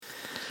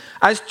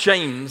As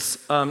James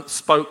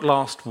spoke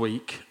last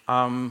week,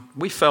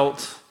 we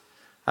felt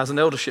as an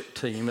eldership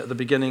team at the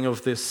beginning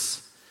of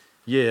this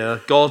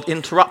year, God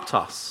interrupt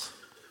us.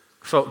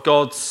 Felt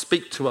God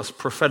speak to us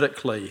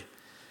prophetically.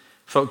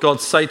 Felt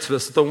God say to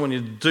us, I don't want you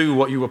to do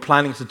what you were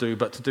planning to do,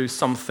 but to do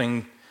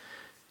something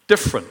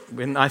different.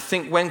 And I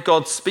think when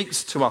God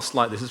speaks to us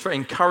like this, it's very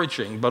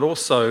encouraging, but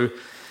also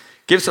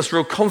gives us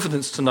real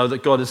confidence to know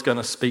that God is going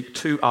to speak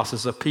to us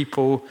as a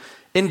people,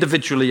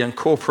 individually and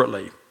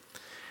corporately.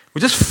 We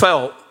just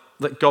felt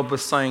that God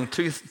was saying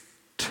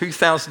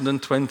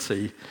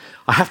 2020,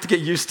 I have to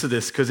get used to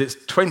this because it's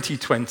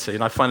 2020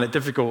 and I find it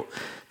difficult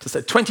to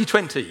say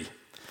 2020.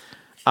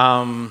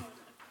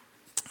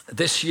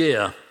 This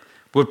year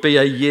would be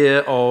a year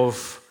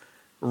of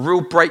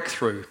real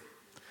breakthrough.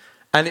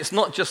 And it's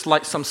not just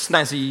like some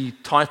snazzy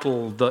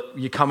title that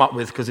you come up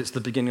with because it's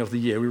the beginning of the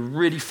year. We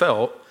really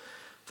felt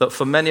that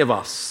for many of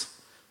us,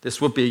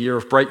 this would be a year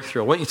of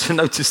breakthrough. I want you to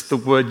notice the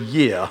word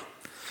year.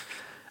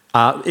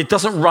 It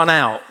doesn't run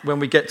out when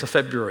we get to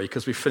February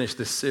because we finished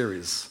this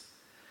series.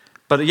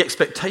 But the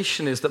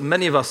expectation is that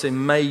many of us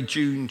in May,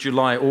 June,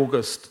 July,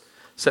 August,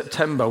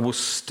 September will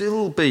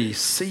still be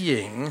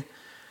seeing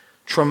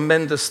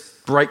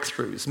tremendous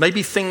breakthroughs.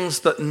 Maybe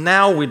things that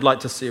now we'd like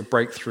to see a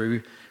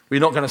breakthrough,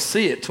 we're not going to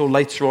see it till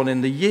later on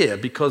in the year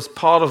because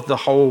part of the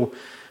whole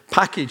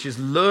package is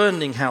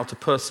learning how to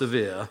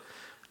persevere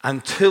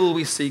until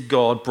we see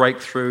God break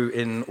through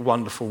in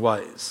wonderful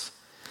ways.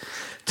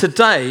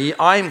 Today,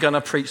 I'm going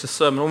to preach a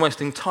sermon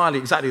almost entirely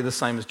exactly the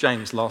same as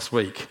James last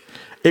week.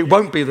 It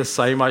won't be the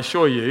same, I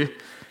assure you,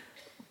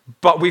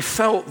 but we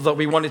felt that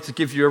we wanted to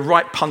give you a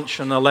right punch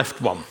and a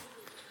left one.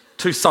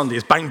 2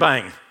 Sundays, bang,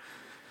 bang.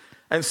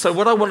 And so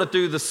what I want to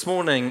do this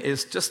morning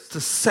is just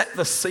to set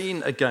the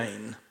scene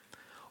again.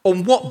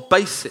 On what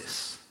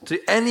basis do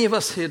any of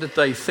us here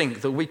today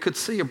think that we could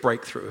see a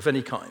breakthrough of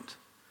any kind?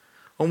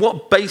 On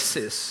what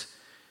basis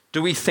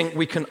do we think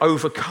we can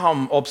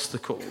overcome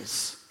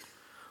obstacles?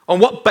 On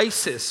what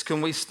basis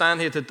can we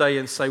stand here today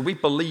and say we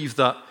believe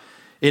that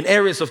in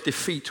areas of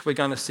defeat we're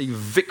going to see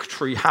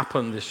victory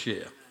happen this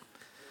year?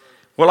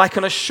 Well, I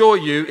can assure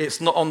you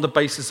it's not on the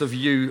basis of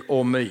you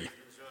or me.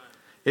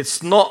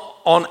 It's not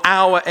on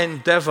our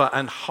endeavor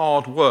and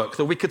hard work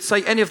that we could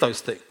say any of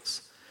those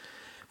things.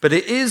 But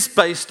it is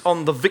based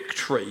on the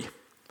victory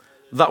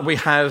that we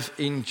have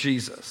in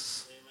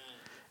Jesus.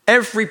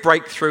 Every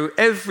breakthrough,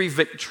 every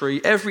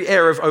victory, every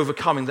area of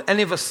overcoming that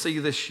any of us see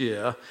this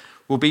year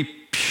will be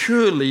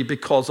purely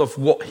because of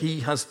what he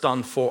has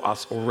done for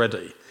us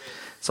already.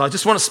 So I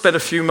just want to spend a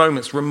few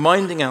moments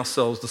reminding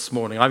ourselves this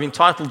morning. I've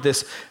entitled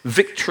this,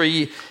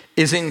 Victory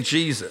is in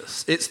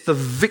Jesus. It's the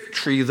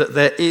victory that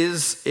there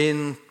is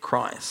in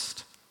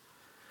Christ.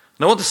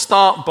 And I want to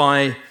start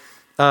by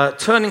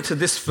turning to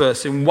this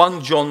verse in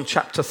 1 John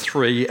chapter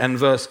 3 and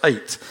verse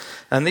 8.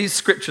 And these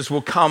scriptures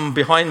will come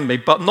behind me,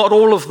 but not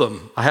all of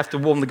them. I have to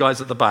warn the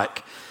guys at the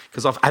back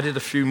because I've added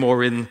a few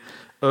more in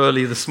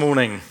early this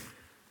morning.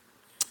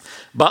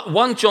 But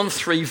 1 John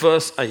 3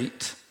 verse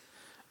 8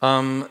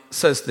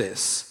 says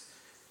this,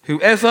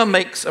 whoever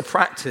makes a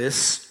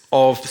practice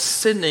of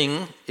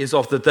sinning is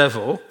of the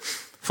devil,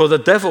 for the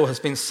devil has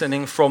been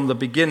sinning from the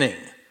beginning.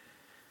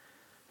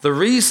 The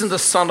reason the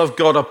Son of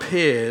God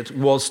appeared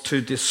was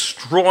to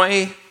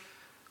destroy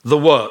the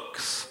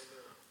works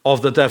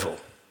of the devil.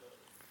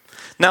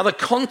 Now, the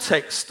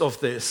context of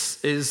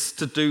this is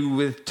to do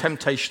with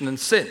temptation and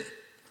sin.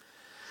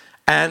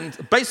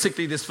 And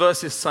basically, this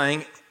verse is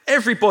saying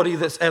everybody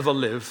that's ever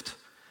lived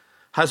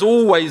has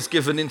always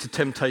given into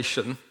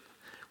temptation,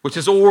 which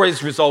has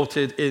always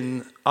resulted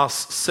in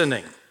us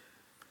sinning.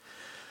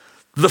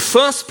 The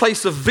first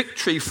place of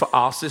victory for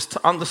us is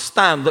to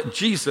understand that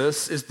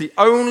Jesus is the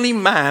only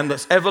man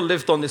that's ever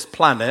lived on this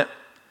planet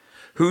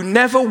who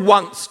never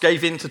once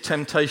gave in to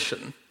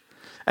temptation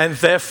and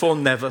therefore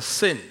never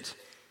sinned.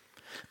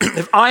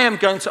 If I am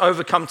going to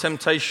overcome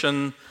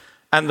temptation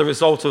and the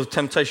result of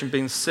temptation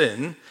being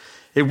sin,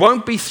 it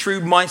won't be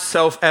through my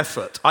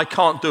self-effort. I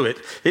can't do it.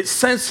 It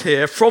says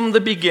here, from the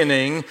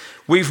beginning,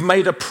 we've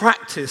made a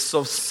practice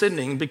of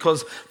sinning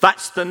because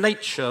that's the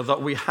nature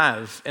that we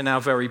have in our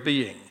very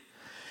being.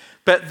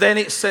 But then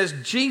it says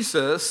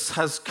Jesus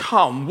has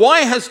come.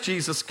 Why has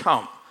Jesus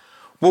come?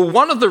 Well,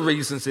 one of the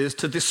reasons is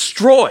to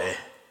destroy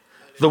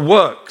the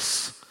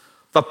works,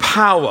 the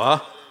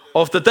power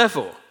of the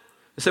devil.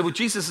 They say, well,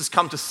 Jesus has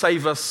come to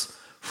save us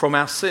from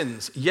our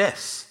sins.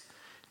 Yes,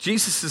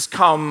 Jesus has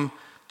come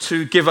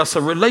to give us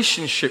a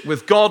relationship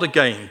with God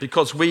again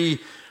because we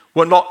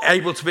were not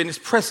able to be in his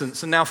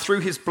presence. And now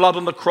through his blood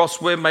on the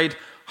cross, we're made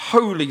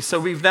holy. So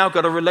we've now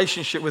got a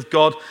relationship with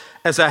God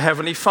as our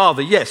Heavenly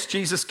Father. Yes,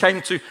 Jesus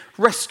came to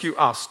rescue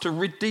us, to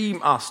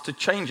redeem us, to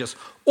change us.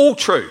 All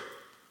true.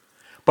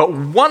 But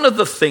one of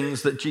the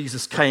things that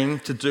Jesus came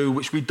to do,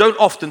 which we don't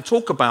often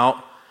talk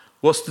about,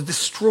 was to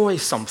destroy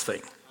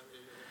something.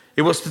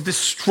 It was to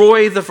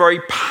destroy the very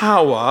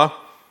power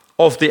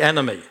of the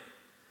enemy.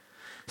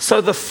 So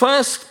the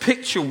first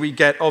picture we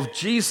get of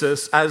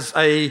Jesus as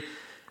a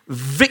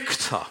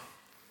victor,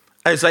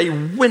 as a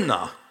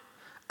winner,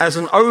 as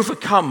an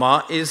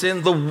overcomer is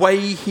in the way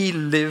he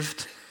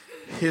lived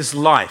his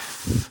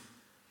life.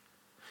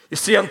 You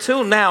see,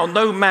 until now,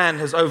 no man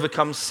has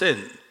overcome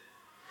sin.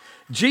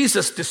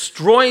 Jesus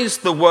destroys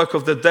the work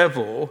of the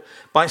devil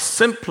by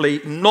simply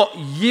not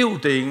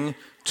yielding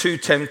to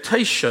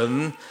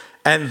temptation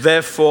and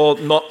therefore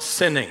not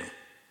sinning.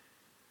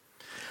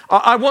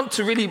 I want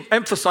to really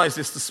emphasize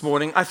this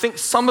morning. I think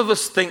some of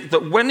us think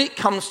that when it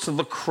comes to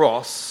the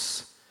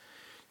cross,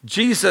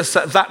 Jesus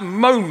at that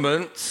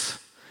moment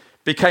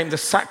became the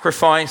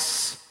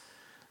sacrifice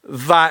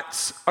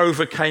that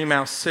overcame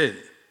our sin.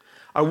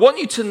 I want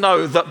you to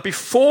know that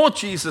before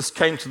Jesus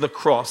came to the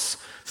cross,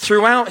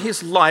 throughout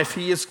his life,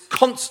 he is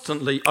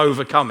constantly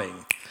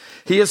overcoming.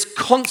 He is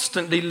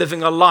constantly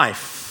living a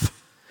life.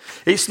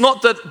 It's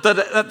not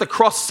that at the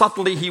cross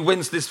suddenly he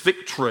wins this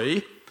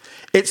victory.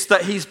 It's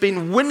that he's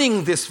been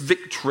winning this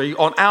victory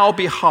on our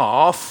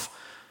behalf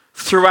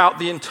throughout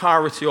the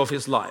entirety of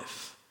his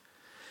life.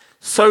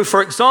 So,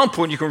 for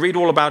example, and you can read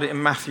all about it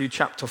in Matthew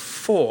chapter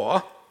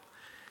 4,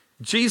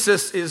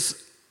 Jesus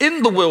is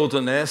in the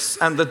wilderness,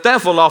 and the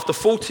devil, after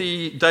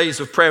 40 days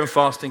of prayer and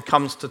fasting,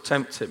 comes to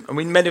tempt him. I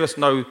mean, many of us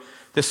know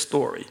this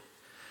story.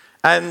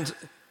 And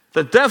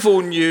the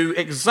devil knew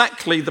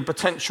exactly the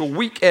potential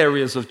weak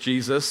areas of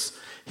Jesus.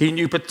 He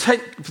knew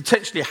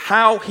potentially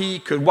how he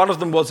could. One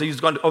of them was he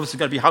was obviously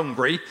going to be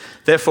hungry.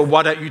 Therefore,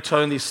 why don't you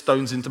turn these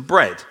stones into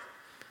bread?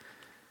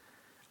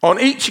 On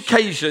each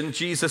occasion,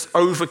 Jesus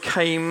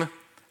overcame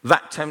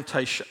that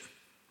temptation.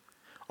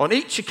 On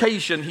each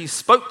occasion, he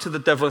spoke to the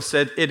devil and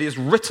said, "It is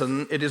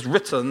written, it is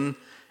written,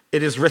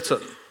 it is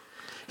written."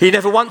 He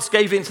never once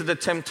gave in to the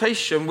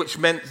temptation, which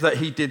meant that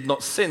he did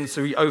not sin,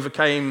 so he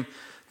overcame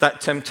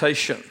that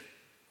temptation.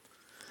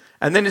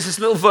 And then there's this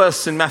little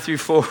verse in Matthew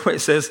 4 where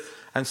it says,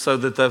 "And so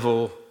the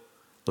devil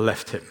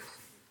left him,"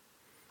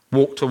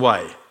 walked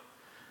away.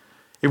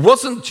 It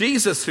wasn't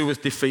Jesus who was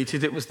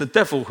defeated, it was the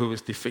devil who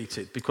was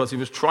defeated, because he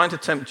was trying to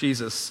tempt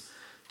Jesus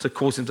to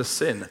cause him to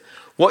sin.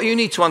 What you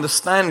need to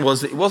understand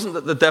was it wasn't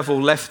that the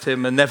devil left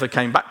him and never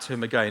came back to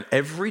him again.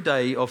 Every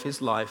day of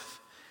his life,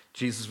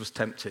 Jesus was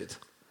tempted.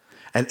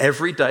 And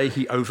every day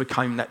he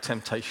overcame that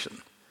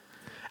temptation.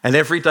 And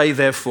every day,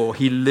 therefore,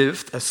 he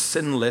lived a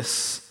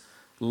sinless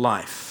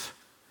life.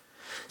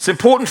 It's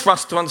important for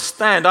us to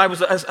understand. I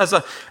was,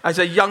 as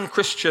a young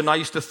Christian, I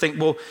used to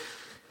think, well,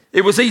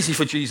 it was easy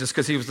for Jesus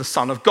because he was the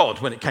Son of God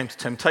when it came to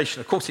temptation.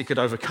 Of course, he could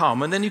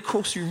overcome. And then, of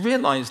course, you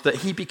realize that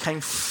he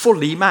became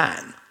fully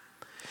man.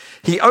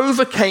 He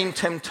overcame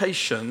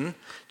temptation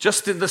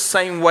just in the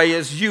same way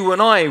as you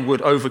and I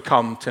would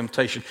overcome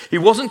temptation. He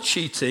wasn't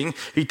cheating.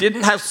 He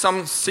didn't have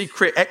some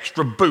secret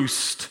extra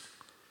boost.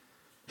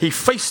 He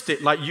faced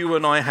it like you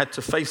and I had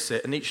to face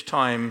it, and each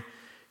time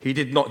he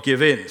did not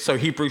give in. So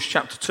Hebrews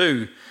chapter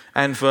 2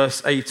 and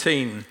verse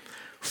 18,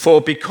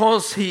 "For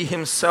because he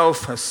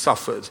himself has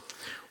suffered,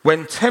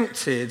 when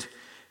tempted,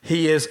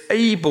 he is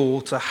able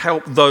to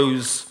help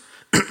those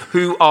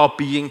who are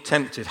being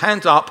tempted."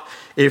 Hand up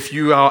if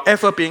you are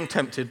ever being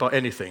tempted by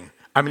anything.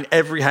 I mean,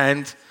 every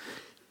hand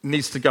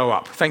needs to go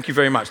up. Thank you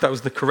very much. That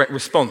was the correct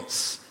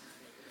response.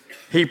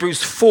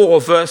 Hebrews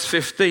 4, verse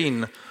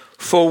 15.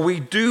 "For we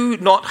do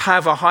not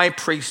have a high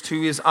priest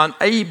who is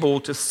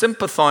unable to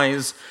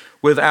sympathize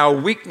with our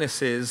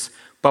weaknesses,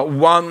 but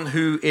one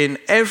who in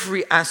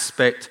every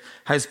aspect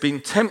has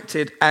been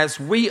tempted as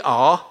we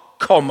are,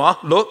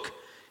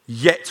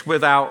 yet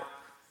without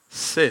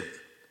sin."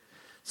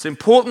 It's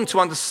important to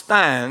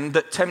understand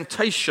that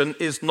temptation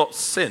is not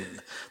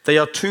sin. They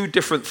are two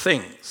different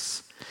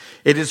things.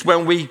 It is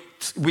when we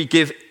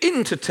give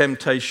in to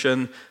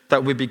temptation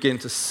that we begin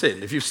to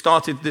sin. If you've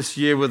started this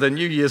year with a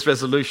New Year's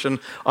resolution,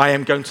 I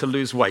am going to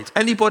lose weight.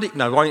 Anybody?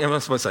 No, I'm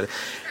not supposed to say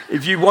that.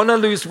 If you want to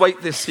lose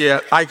weight this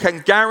year, I can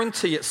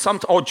guarantee it,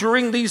 or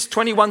during these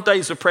 21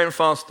 days of prayer and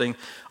fasting,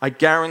 I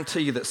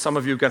guarantee that some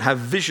of you are going to have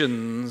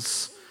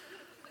visions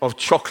of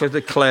chocolate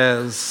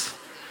eclairs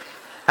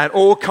and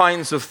all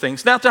kinds of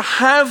things. Now, to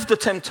have the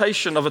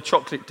temptation of a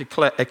chocolate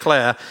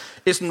eclair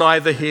is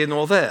neither here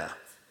nor there.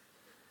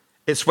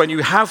 It's when you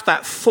have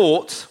that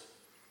thought,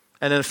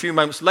 and then a few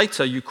moments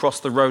later, you cross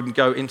the road and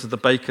go into the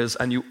baker's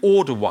and you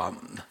order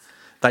one,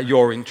 that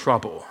you're in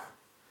trouble.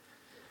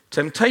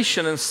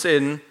 Temptation and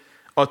sin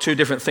are two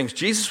different things.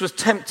 Jesus was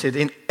tempted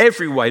in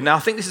every way. Now, I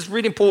think this is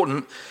really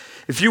important.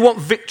 If you want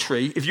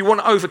victory, if you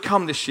want to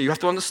overcome this year, you have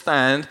to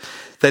understand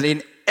that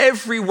in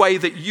every way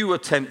that you are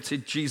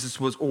tempted, Jesus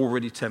was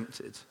already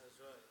tempted.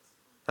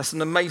 That's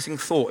an amazing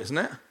thought, isn't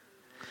it?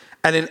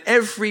 And in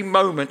every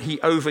moment,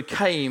 he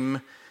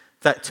overcame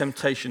that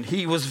temptation.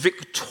 He was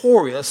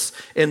victorious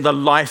in the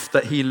life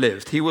that he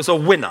lived. He was a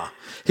winner.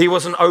 He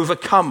was an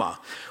overcomer.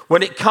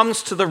 When it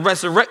comes to the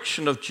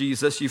resurrection of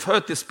Jesus, you've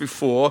heard this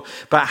before,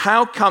 but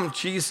how come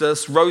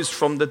Jesus rose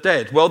from the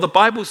dead? Well, the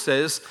Bible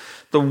says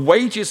the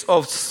wages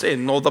of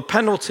sin, or the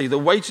penalty, the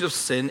wages of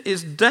sin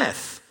is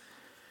death.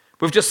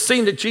 We've just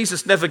seen that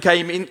Jesus never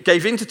gave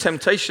in to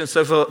temptation,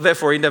 so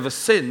therefore he never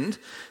sinned,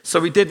 so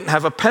he didn't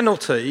have a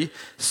penalty.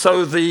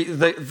 So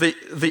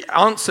the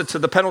answer to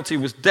the penalty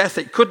was death.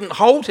 It couldn't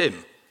hold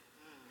him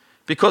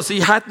because he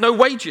had no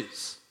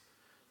wages.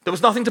 There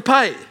was nothing to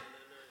pay.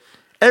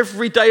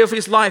 Every day of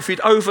his life, he'd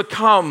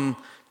overcome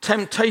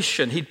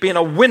temptation. He'd been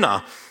a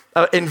winner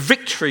in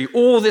victory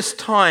all this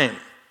time.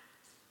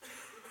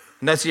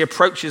 And as he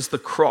approaches the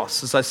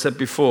cross, as I said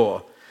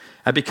before,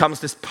 and becomes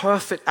this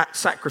perfect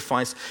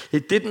sacrifice,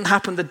 it didn't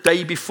happen the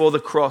day before the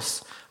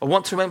cross. I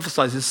want to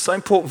emphasize, it's so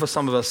important for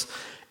some of us,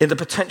 in the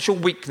potential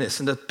weakness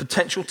and the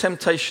potential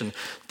temptation,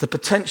 the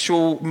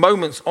potential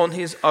moments on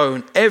his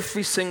own,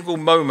 every single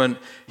moment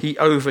he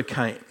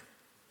overcame.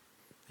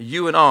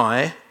 You and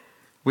I,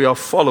 we are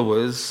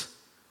followers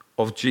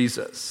of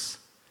Jesus.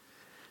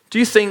 Do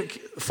you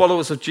think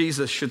followers of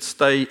Jesus should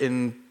stay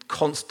in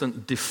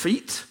constant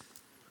defeat?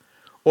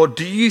 Or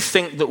do you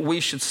think that we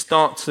should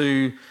start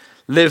to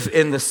live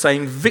in the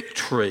same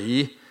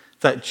victory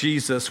that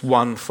Jesus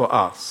won for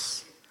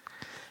us?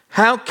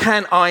 How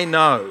can I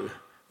know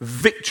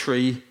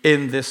victory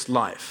in this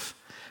life?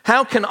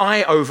 How can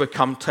I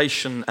overcome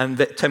temptation and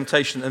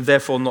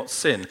therefore not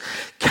sin?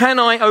 Can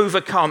I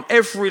overcome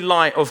every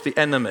lie of the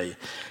enemy?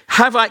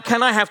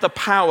 Can I have the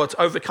power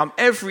to overcome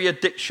every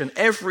addiction,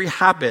 every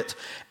habit,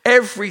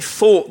 every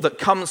thought that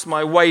comes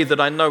my way that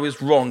I know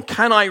is wrong?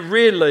 Can I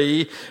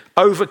really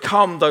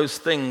overcome those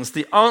things?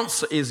 The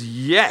answer is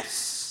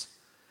yes,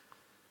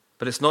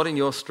 but it's not in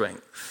your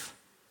strength.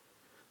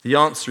 The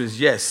answer is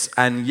yes,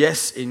 and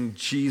yes in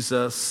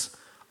Jesus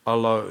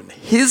alone.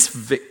 His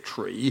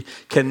victory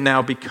can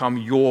now become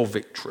your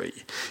victory.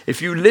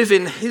 If you live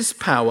in his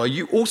power,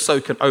 you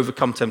also can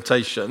overcome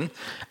temptation,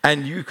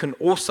 and you can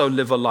also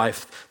live a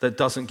life that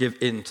doesn't give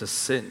in to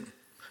sin.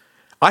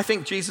 I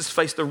think Jesus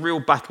faced a real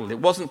battle. It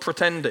wasn't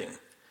pretending.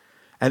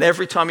 And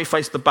every time he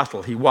faced the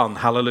battle, he won.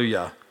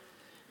 Hallelujah.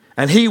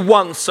 And he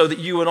won so that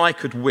you and I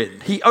could win.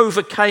 He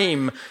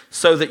overcame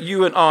so that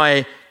you and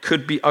I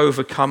could be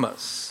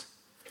overcomers.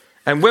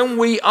 And when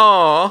we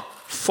are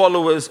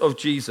followers of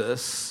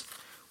Jesus,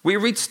 we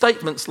read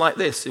statements like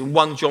this in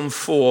 1 John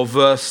 4,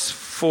 verse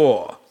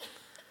 4.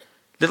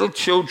 Little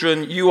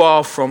children, you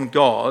are from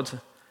God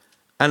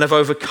and have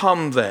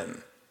overcome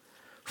them.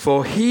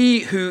 For he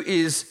who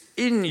is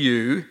in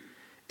you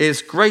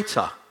is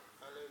greater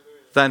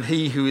than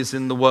he who is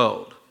in the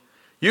world.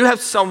 You have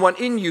someone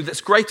in you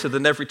that's greater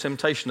than every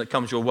temptation that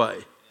comes your way.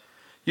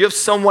 You have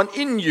someone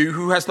in you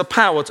who has the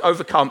power to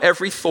overcome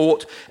every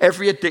thought,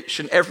 every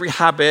addiction, every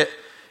habit,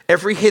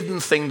 every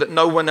hidden thing that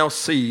no one else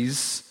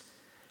sees.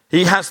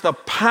 He has the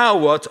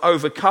power to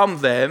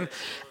overcome them,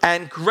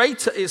 and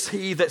greater is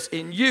he that's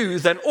in you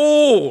than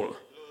all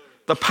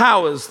the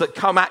powers that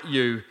come at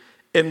you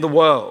in the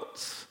world.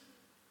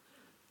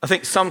 I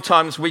think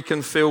sometimes we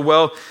can feel,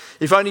 well,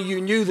 if only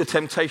you knew the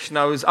temptation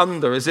I was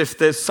under, as if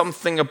there's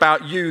something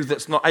about you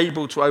that's not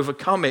able to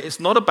overcome it. It's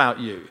not about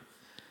you.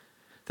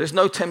 There's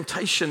no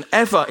temptation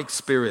ever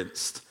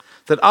experienced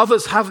that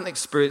others haven't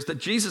experienced, that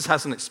Jesus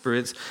hasn't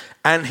experienced,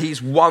 and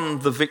he's won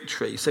the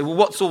victory. You say, well,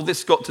 what's all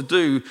this got to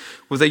do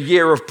with a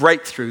year of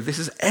breakthrough? This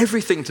has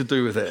everything to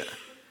do with it.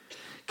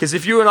 Because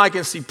if you and I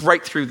can see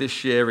breakthrough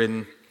this year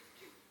in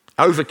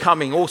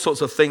overcoming all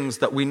sorts of things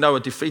that we know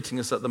are defeating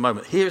us at the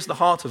moment, here's the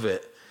heart of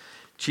it.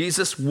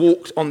 Jesus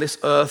walked on this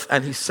earth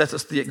and he set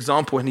us the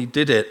example and he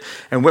did it.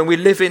 And when we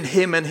live in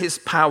him and his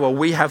power,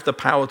 we have the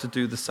power to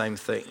do the same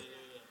thing.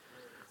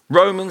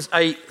 Romans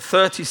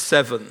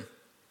 8:37.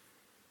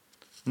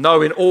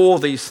 No, in all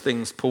these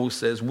things, Paul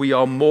says, we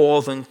are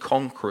more than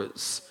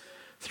conquerors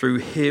through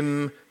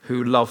him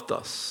who loved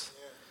us.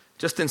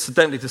 Just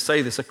incidentally to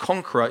say this, a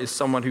conqueror is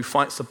someone who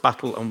fights a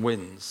battle and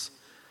wins.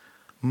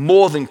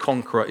 More than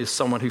conqueror is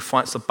someone who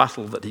fights a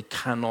battle that he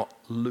cannot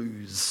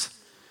lose.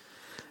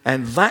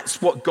 And that's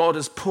what God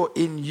has put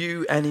in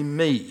you and in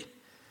me.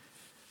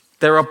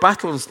 There are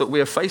battles that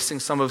we are facing,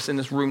 some of us in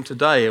this room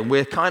today, and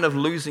we're kind of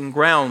losing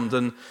ground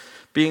and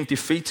being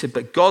defeated,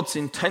 but God's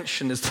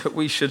intention is that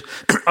we should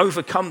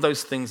overcome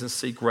those things and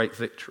see great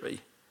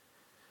victory.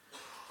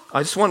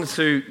 I just wanted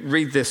to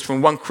read this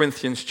from 1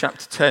 Corinthians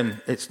chapter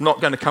 10. It's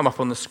not going to come up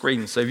on the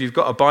screen, so if you've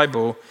got a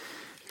Bible,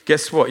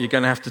 guess what? You're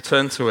going to have to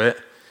turn to it.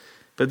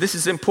 But this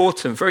is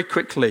important, very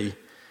quickly.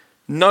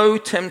 No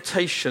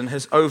temptation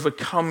has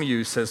overcome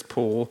you, says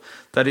Paul,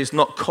 that is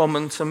not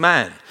common to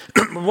man.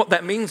 What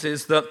that means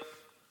is that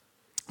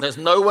there's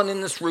no one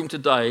in this room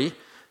today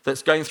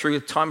that's going through a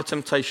time of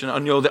temptation,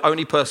 and you're the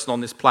only person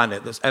on this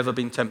planet that's ever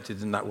been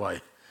tempted in that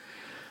way.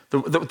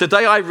 The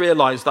day I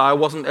realized that I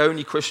wasn't the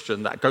only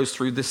Christian that goes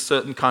through this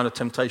certain kind of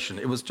temptation,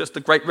 it was just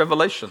a great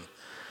revelation.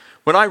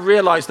 When I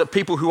realized that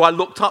people who I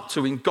looked up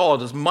to in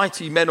God as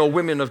mighty men or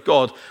women of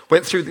God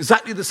went through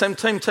exactly the same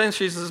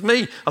temptations as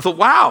me, I thought,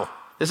 wow,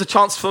 there's a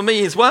chance for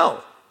me as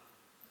well.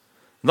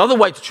 Another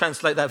way to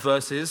translate that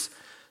verse is,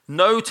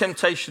 no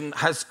temptation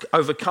has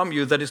overcome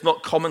you that is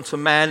not common to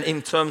man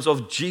in terms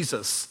of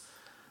Jesus,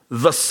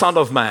 the Son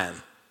of Man.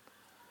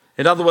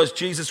 In other words,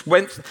 Jesus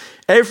went,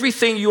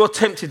 everything you are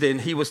tempted in,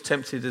 he was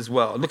tempted as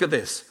well. Look at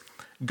this.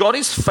 God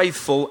is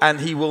faithful and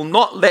he will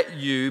not let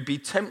you be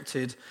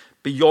tempted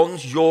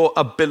beyond your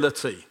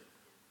ability.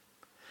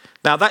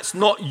 Now, that's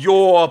not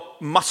your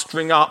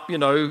mustering up,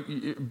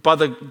 by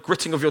the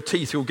gritting of your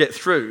teeth you'll get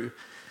through.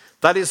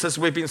 That is, as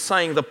we've been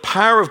saying, the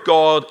power of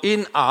God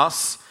in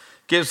us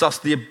gives us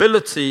the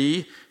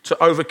ability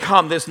to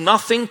overcome. There's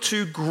nothing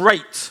too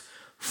great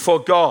for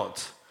God.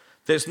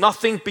 There's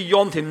nothing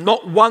beyond him,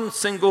 not one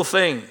single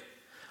thing.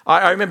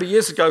 I remember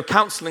years ago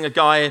counseling a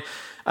guy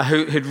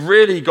who had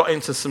really got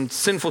into some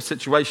sinful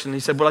situation. He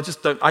said, well,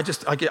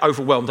 I get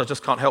overwhelmed. I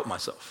just can't help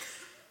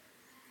myself.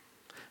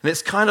 And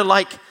it's kind of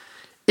like,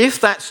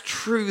 if that's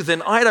true,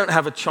 then I don't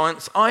have a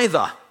chance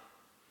either.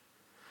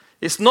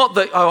 It's not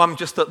that, I'm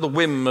just at the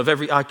whim of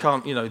I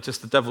can't,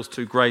 just the devil's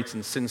too great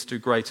and sin's too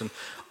great and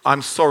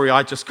I'm sorry,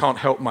 I just can't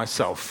help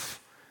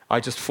myself. I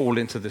just fall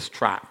into this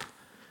trap.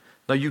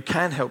 No, you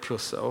can help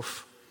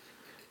yourself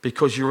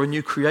because you're a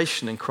new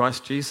creation in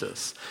Christ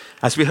Jesus.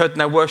 As we heard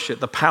in our worship,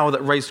 the power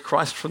that raised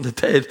Christ from the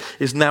dead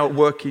is now at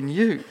work in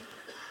you.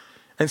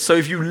 And so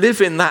if you live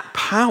in that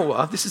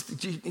power,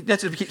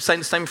 you keep saying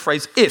the same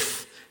phrase,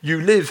 if you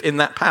live in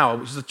that power,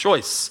 which is a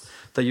choice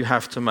that you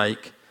have to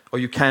make, or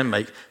you can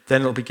make,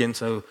 then it'll begin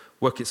to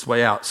work its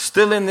way out.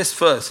 Still in this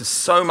verse, there's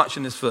so much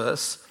in this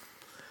verse,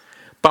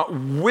 but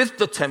with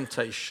the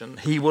temptation,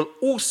 he will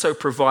also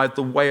provide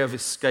the way of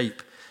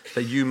escape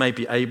that you may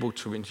be able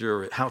to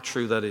endure it. How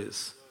true that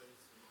is.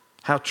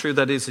 How true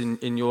that is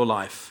in your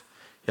life.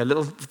 A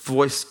little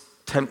voice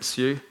tempts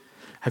you.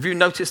 Have you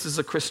noticed as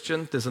a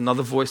Christian, there's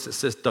another voice that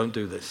says, don't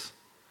do this.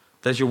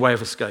 There's your way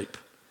of escape.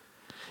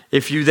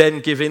 If you then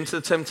give in to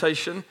the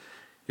temptation,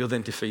 you're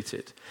then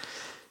defeated.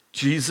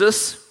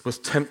 Jesus was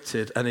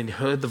tempted and he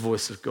heard the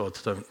voice of God,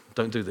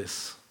 don't do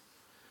this.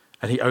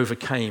 And he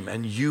overcame,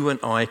 and you and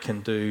I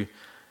can do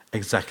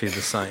exactly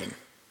the same.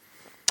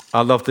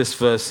 I love this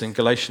verse in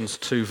Galatians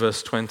 2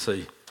 verse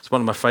 20. It's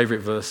one of my favorite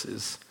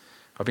verses.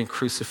 I've been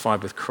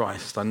crucified with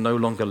Christ. I no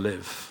longer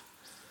live.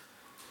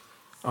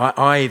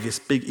 This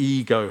big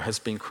ego has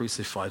been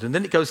crucified. And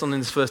then it goes on in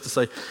this verse to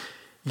say,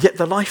 yet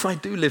the life I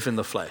do live in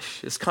the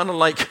flesh. It's kind of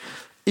like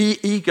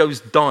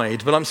ego's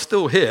died, but I'm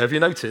still here. Have you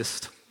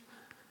noticed?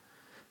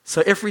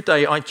 So every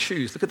day I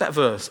choose, look at that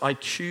verse, I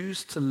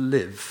choose to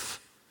live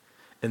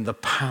in the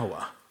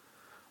power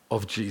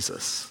of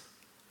Jesus.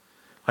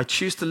 I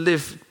choose to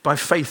live by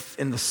faith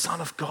in the Son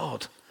of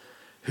God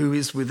who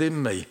is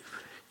within me.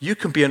 You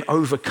can be an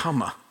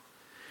overcomer.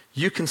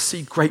 You can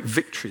see great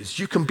victories.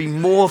 You can be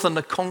more than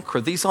a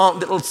conqueror. These aren't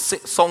little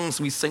songs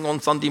we sing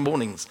on Sunday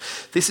mornings.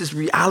 This is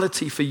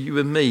reality for you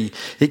and me.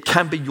 It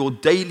can be your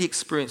daily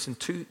experience in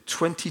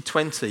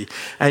 2020,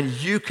 and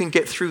you can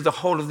get through the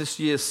whole of this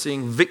year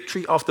seeing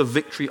victory after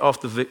victory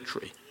after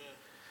victory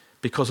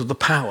because of the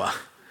power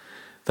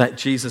that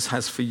Jesus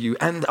has for you.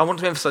 And I want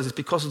to emphasize this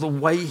because of the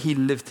way he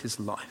lived his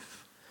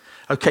life.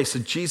 Okay, so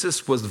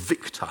Jesus was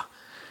victor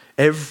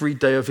every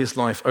day of his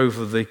life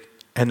over the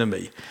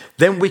enemy.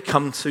 Then we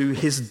come to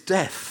his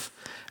death.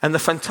 And the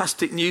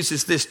fantastic news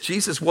is this: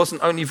 Jesus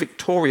wasn't only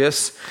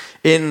victorious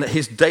in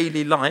his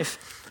daily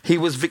life, he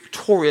was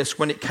victorious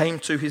when it came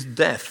to his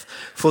death.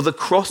 For the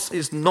cross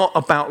is not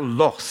about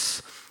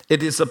loss.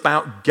 It is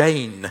about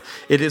gain.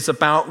 It is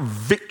about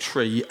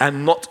victory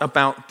and not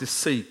about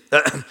deceit.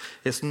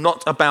 It's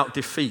not about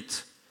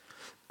defeat.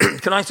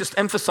 Can I just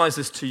emphasize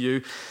this to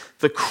you?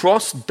 The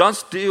cross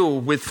does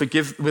deal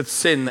with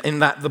sin in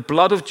that the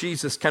blood of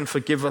Jesus can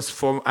forgive us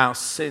for our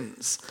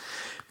sins.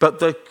 But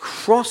the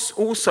cross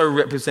also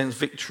represents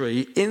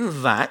victory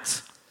in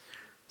that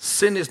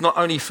sin is not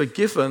only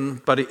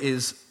forgiven, but it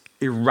is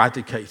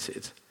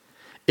eradicated.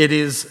 It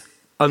is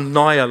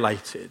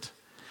annihilated.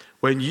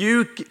 When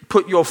you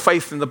put your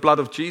faith in the blood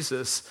of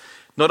Jesus,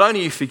 not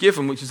only are you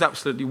forgiven, which is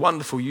absolutely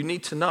wonderful, you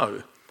need to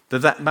know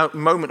that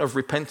moment of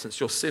repentance,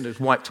 your sin is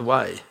wiped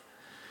away.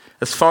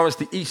 As far as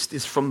the east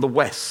is from the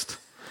west,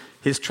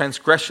 his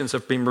transgressions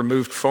have been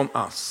removed from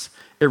us,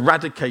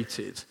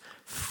 eradicated,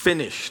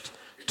 finished,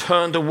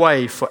 turned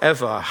away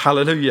forever.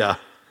 Hallelujah.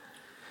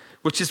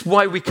 Which is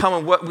why we come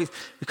and work with,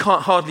 we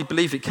can't hardly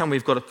believe it, can we?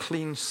 We've got a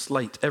clean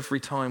slate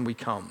every time we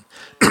come.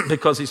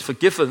 Because he's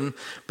forgiven,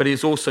 but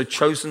he's also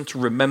chosen to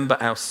remember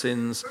our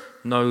sins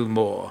no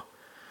more.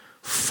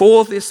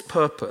 For this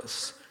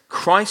purpose,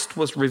 Christ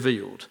was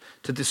revealed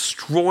to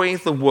destroy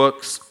the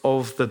works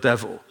of the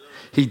devil.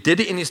 He did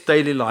it in his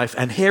daily life,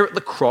 and here at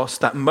the cross,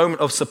 that moment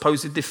of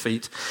supposed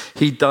defeat,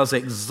 he does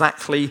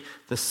exactly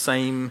the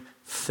same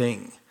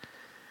thing.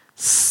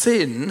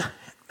 Sin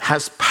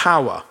has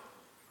power,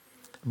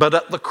 but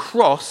at the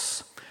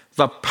cross,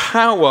 the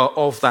power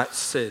of that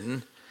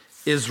sin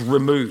is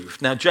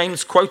removed. Now,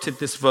 James quoted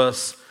this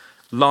verse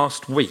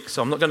last week,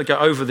 so I'm not going to go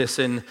over this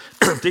in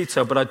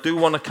detail, but I do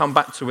want to come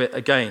back to it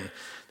again.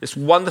 This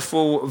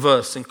wonderful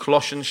verse in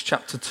Colossians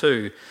chapter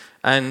 2,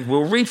 and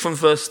we'll read from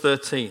verse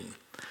 13.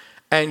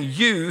 And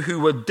you who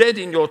were dead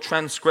in your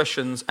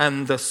transgressions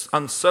and the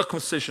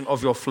uncircumcision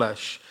of your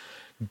flesh,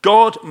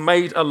 God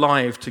made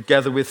alive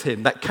together with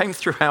him. That came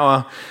through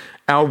our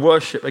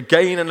worship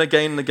again and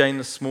again and again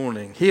this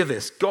morning. Hear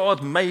this: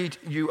 God made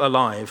you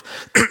alive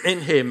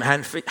in him,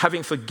 and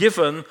having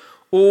forgiven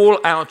all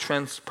our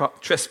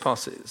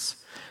trespasses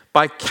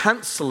by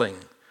cancelling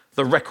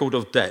the record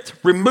of debt,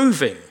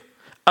 removing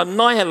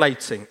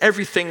annihilating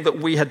everything that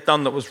we had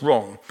done that was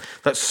wrong,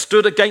 that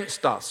stood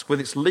against us with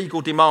its legal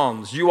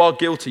demands. You are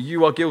guilty,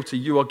 you are guilty,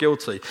 you are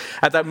guilty.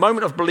 At that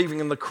moment of believing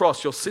in the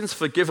cross, your sins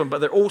forgiven,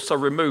 but they're also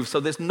removed. So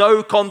there's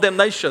no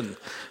condemnation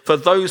for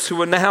those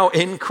who are now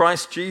in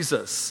Christ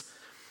Jesus.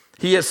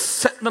 He has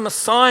set them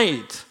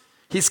aside.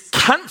 He's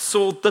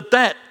cancelled the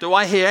debt. Do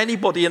I hear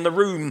anybody in the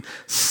room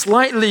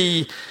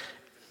slightly,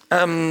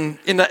 in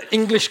an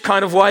English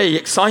kind of way,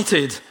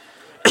 excited?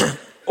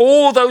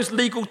 All those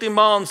legal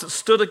demands that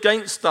stood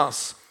against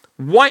us,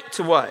 wiped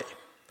away.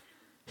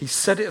 He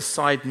set it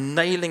aside,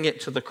 nailing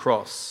it to the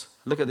cross.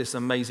 Look at this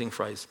amazing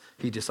phrase.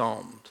 He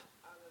disarmed.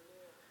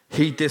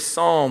 He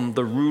disarmed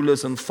the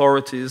rulers and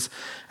authorities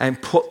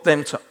and put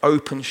them to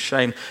open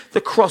shame.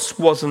 The cross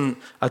wasn't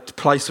a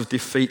place of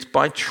defeat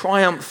by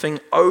triumphing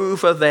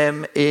over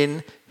them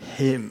in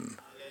him.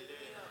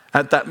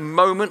 At that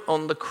moment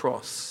on the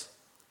cross,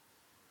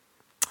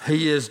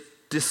 he is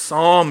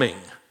disarming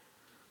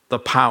the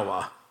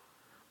power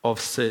of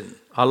sin.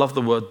 I love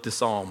the word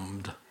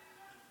disarmed.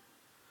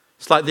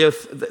 It's like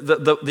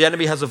the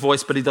enemy has a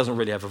voice, but he doesn't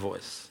really have a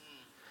voice.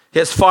 He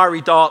has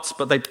fiery darts,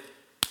 but they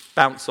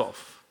bounce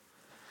off.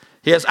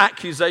 He has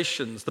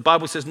accusations. The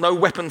Bible says, no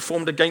weapon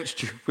formed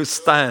against you will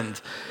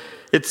stand.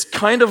 It's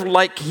kind of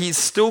like he's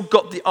still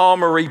got the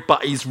armory,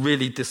 but he's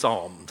really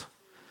disarmed.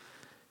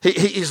 He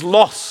is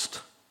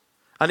lost,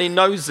 and he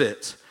knows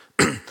it.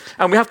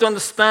 And we have to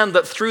understand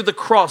that through the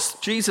cross,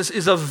 Jesus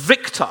is a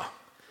victor.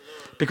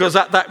 Because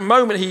at that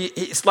moment,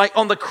 it's like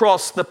on the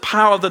cross, the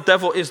power of the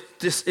devil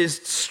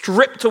is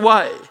stripped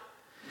away.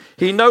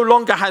 He no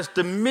longer has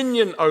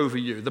dominion over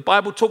you. The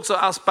Bible talks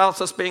about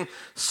us being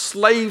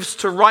slaves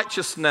to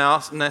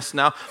righteousness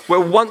now, where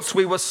once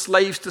we were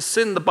slaves to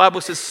sin. The Bible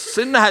says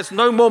sin has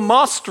no more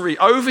mastery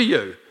over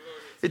you.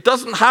 It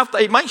doesn't have,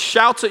 it may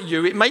shout at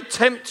you, it may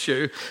tempt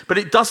you, but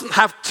it doesn't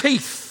have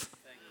teeth.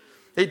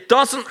 It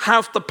doesn't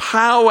have the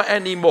power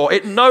anymore.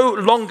 It no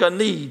longer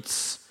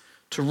needs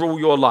to rule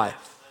your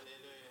life.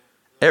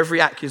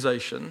 Every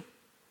accusation,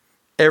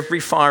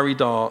 every fiery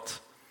dart,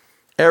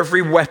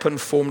 every weapon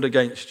formed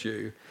against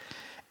you,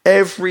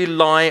 every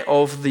lie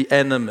of the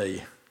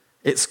enemy,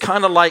 it's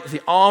kind of like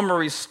the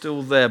armor is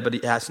still there, but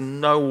it has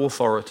no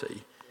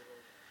authority.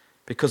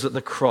 Because at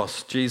the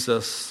cross,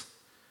 Jesus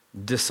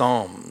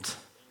disarmed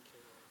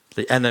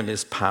the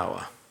enemy's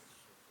power.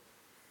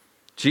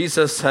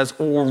 Jesus has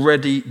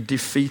already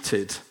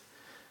defeated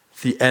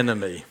the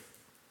enemy.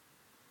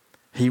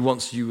 He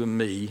wants you and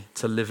me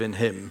to live in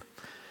him,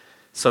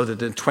 so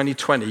that in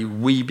 2020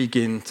 we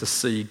begin to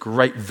see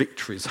great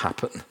victories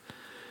happen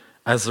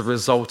as a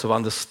result of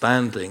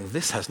understanding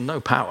this has no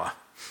power.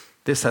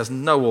 This has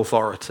no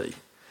authority.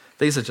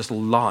 These are just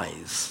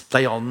lies.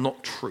 They are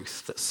not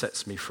truth that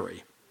sets me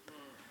free.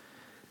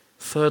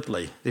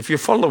 Thirdly, if you're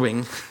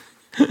following,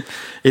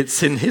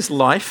 it's in his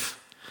life,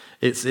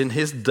 it's in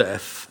his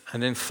death,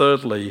 and then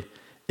thirdly,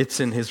 it's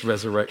in his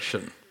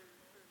resurrection.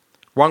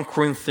 1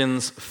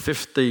 Corinthians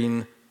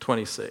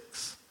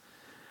 15:26.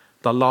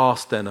 The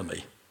last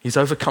enemy. He's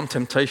overcome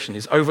temptation.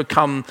 He's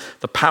overcome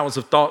the powers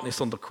of darkness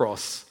on the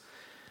cross.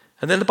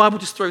 And then the Bible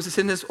just throws us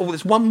in,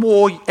 there's one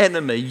more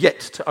enemy yet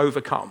to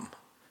overcome.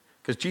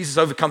 Because Jesus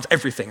overcomes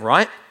everything,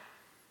 right?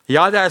 He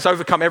either has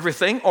overcome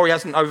everything or he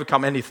hasn't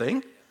overcome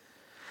anything.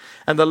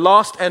 And the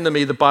last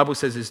enemy, the Bible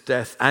says, is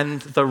death.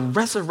 And the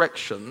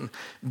resurrection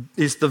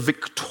is the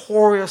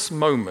victorious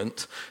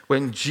moment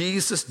when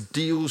Jesus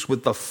deals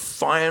with the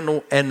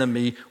final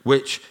enemy,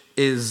 which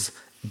is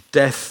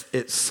death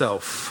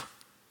itself.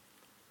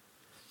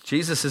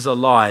 Jesus is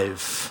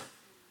alive.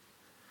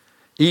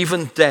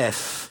 Even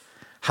death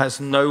has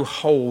no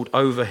hold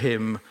over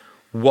him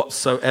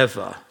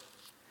whatsoever.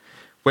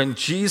 When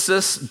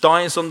Jesus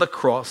dies on the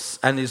cross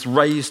and is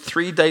raised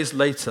 3 days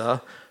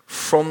later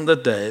from the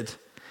dead,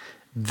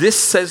 this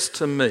says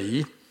to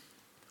me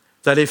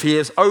that if he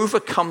has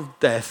overcome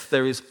death,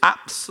 there is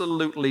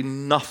absolutely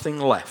nothing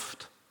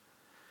left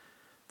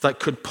that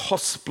could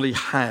possibly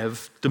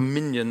have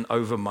dominion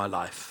over my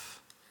life.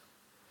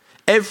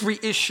 Every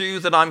issue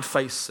that I'm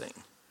facing,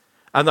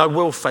 and I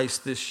will face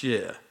this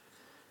year,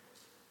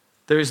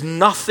 there is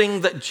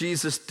nothing that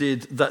Jesus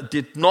did that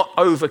did not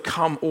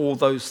overcome all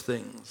those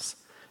things,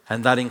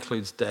 and that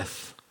includes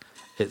death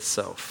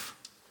itself.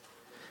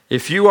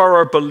 If you are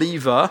a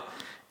believer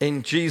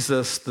in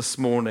Jesus this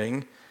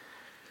morning,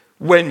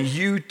 when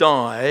you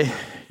die,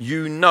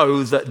 you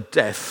know that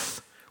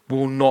death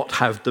will not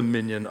have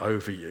dominion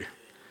over you.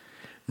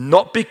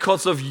 Not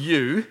because of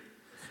you,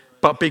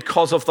 but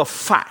because of the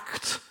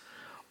fact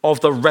of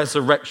the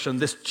resurrection.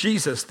 This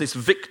Jesus, this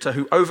victor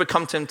who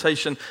overcome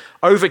temptation,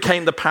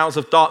 overcame the powers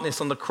of darkness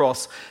on the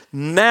cross,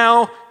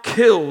 now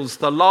kills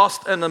the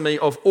last enemy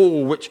of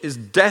all, which is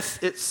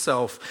death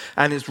itself,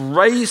 and is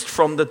raised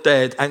from the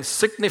dead and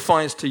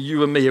signifies to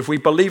you and me, if we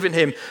believe in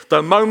him,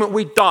 the moment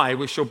we die,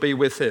 we shall be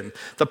with him.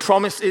 The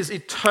promise is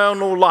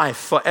eternal life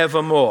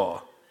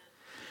forevermore.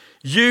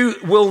 You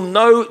will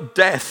know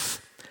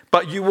death,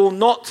 but you will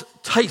not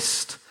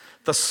taste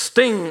the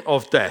sting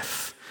of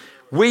death.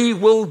 We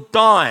will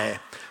die,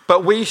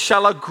 but we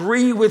shall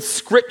agree with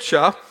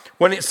Scripture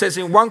when it says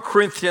in 1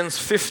 Corinthians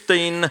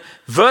 15,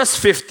 verse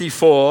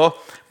 54,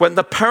 when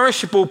the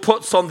perishable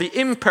puts on the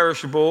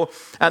imperishable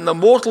and the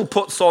mortal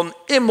puts on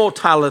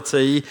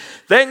immortality,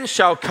 then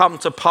shall come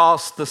to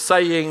pass the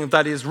saying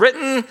that is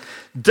written,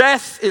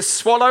 death is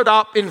swallowed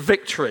up in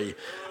victory.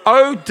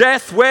 O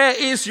death, where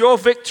is your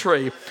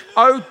victory?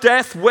 O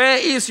death, where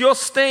is your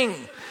sting?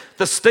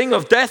 The sting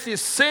of death is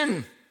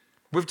sin.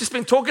 We've just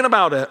been talking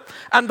about it.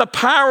 And the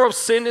power of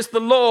sin is the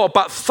law.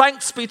 But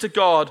thanks be to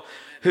God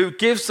who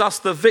gives us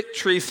the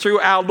victory through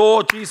our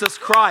Lord Jesus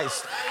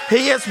Christ.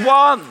 He has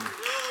won.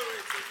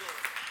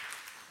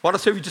 One or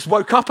two of you just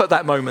woke up at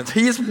that moment.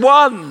 He has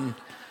won.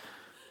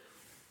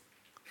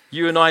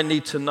 You and I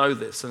need to know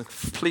this. And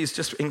please,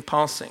 just in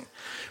passing,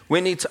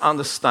 we need to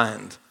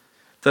understand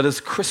that as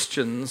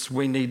Christians,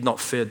 we need not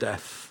fear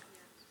death.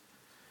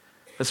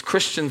 As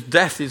Christians,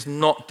 death is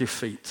not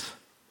defeat.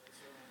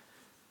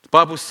 The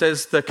Bible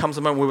says there comes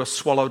a moment where we're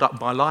swallowed up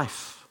by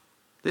life.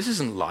 This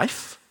isn't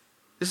life.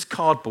 This is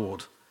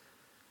cardboard.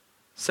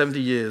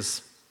 70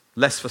 years,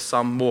 less for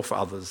some, more for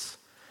others.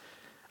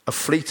 A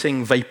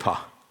fleeting vapor.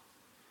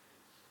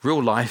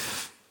 Real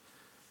life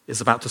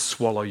is about to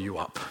swallow you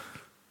up.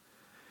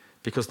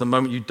 Because the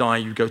moment you die,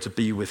 you go to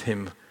be with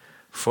him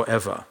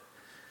forever.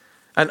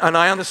 And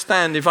I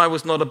understand if I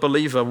was not a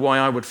believer, why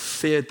I would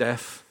fear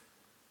death,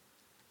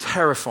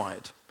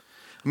 terrified.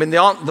 I mean,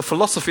 the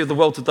philosophy of the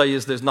world today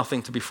is there's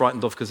nothing to be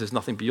frightened of because there's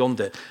nothing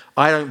beyond it.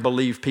 I don't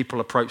believe people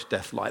approach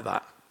death like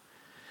that.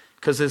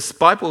 Because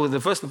the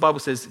verse in the Bible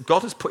says,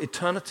 God has put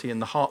eternity in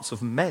the hearts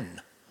of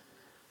men.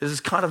 There's this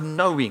kind of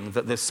knowing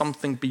that there's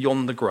something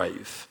beyond the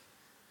grave.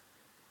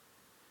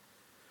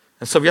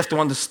 And so we have to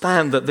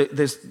understand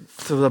that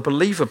for the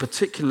believer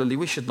particularly,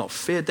 we should not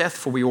fear death,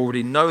 for we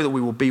already know that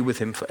we will be with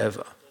him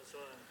forever.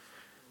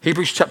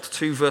 Hebrews chapter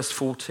 2, verse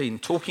 14,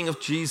 talking of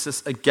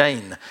Jesus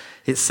again,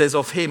 it says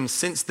of him,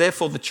 since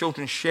therefore the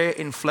children share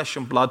in flesh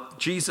and blood,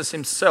 Jesus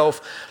himself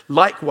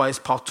likewise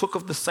partook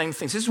of the same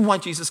things. This is why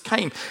Jesus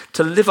came,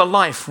 to live a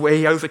life where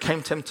he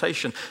overcame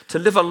temptation, to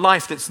live a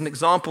life that's an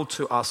example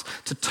to us,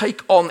 to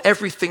take on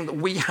everything that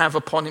we have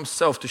upon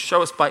himself, to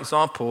show us by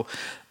example,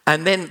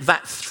 and then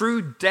that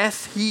through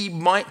death he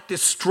might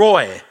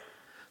destroy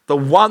the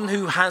one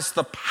who has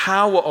the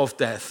power of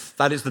death,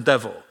 that is the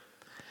devil.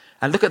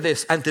 And look at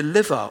this, and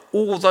deliver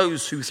all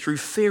those who through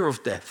fear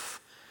of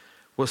death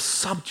were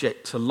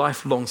subject to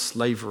lifelong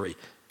slavery.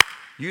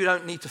 You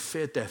don't need to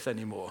fear death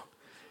anymore.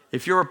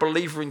 If you're a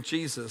believer in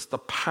Jesus, the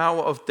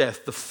power of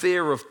death, the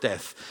fear of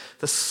death,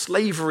 the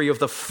slavery of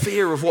the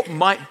fear of what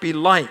might be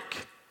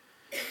like.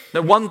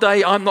 Now, one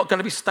day I'm not going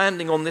to be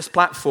standing on this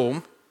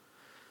platform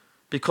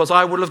because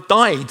I will have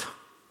died.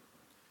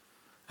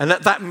 And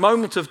at that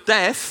moment of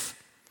death,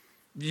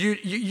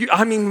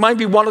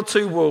 maybe one or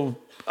two will,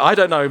 I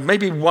don't know,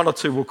 maybe one or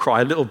two will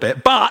cry a little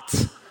bit,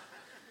 but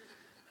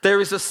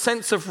there is a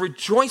sense of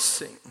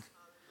rejoicing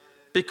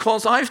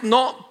because I've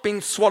not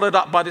been swallowed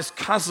up by this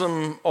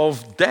chasm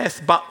of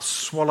death, but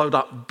swallowed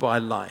up by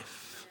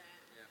life.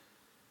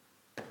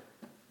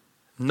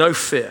 No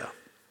fear.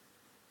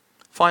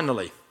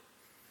 Finally,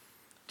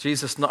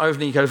 Jesus not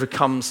only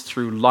overcomes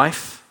through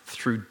life,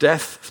 through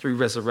death, through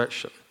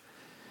resurrection.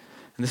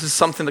 And this is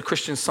something that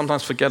Christians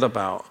sometimes forget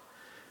about.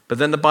 But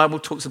then the Bible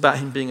talks about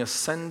him being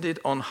ascended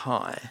on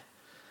high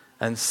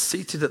and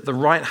seated at the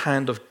right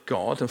hand of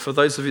God. And for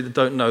those of you that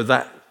don't know,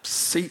 that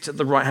seat at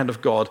the right hand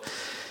of God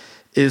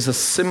is a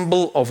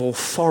symbol of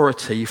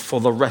authority for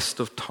the rest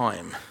of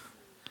time.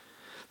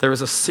 There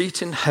is a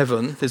seat in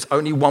heaven. There's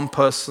only one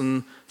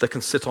person that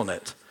can sit on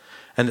it.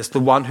 And it's the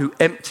one who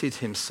emptied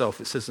himself,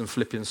 it says in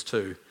Philippians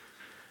 2,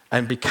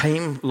 and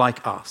became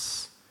like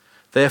us.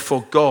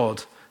 Therefore,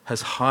 God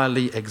has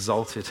highly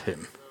exalted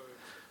him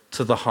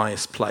to the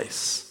highest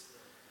place.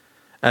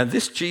 And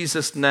this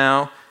Jesus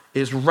now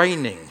is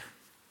reigning.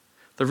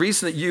 The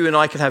reason that you and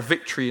I can have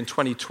victory in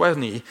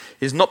 2020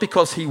 is not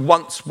because he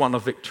once won a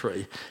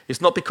victory. It's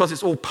not because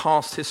it's all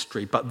past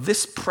history, but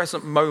this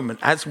present moment,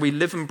 as we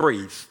live and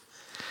breathe,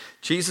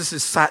 Jesus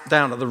is sat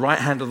down at the right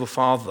hand of the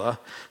Father,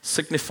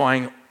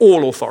 signifying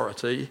all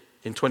authority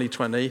in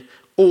 2020,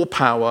 all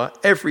power,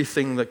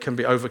 everything that can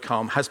be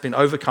overcome has been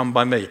overcome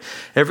by me.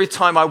 Every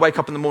time I wake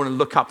up in the morning and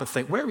look up and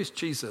think, where is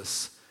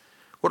Jesus?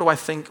 What do I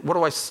think? What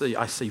do I see?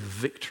 I see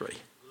victory.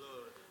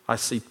 I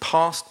see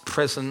past,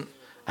 present,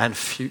 and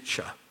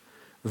future.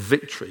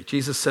 Victory.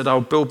 Jesus said,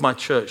 I'll build my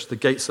church. The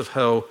gates of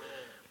hell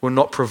will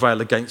not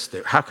prevail against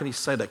it. How can he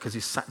say that? Because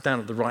he sat down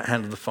at the right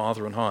hand of the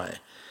Father on high.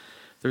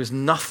 There is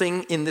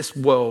nothing in this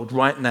world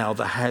right now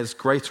that has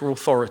greater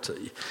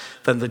authority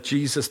than the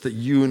Jesus that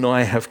you and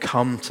I have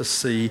come to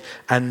see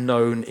and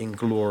known in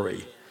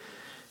glory.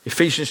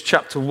 Ephesians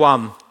chapter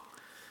 1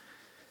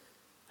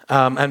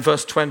 and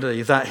verse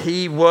 20, that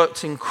he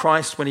worked in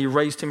Christ when he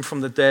raised him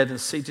from the dead and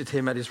seated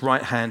him at his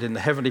right hand in the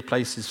heavenly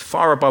places,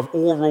 far above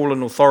all rule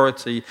and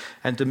authority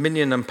and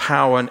dominion and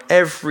power and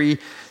every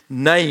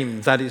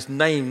name that is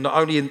named, not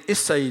only in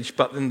this age,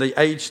 but in the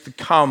age to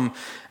come.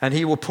 And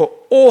he will put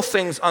all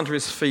things under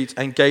his feet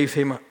and gave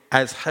him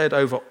as head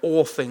over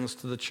all things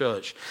to the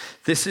church.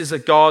 This is a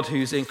God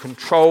who's in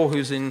control,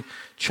 who's in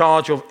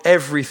charge of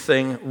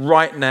everything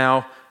right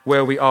now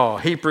where we are.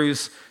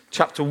 Hebrews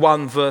chapter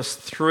 1, verse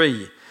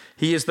 3.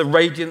 He is the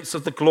radiance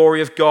of the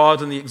glory of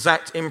God and the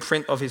exact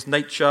imprint of his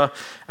nature,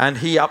 and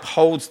he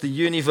upholds the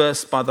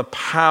universe by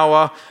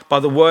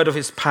the word of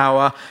his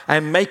power,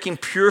 and making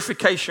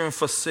purification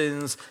for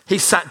sins, he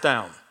sat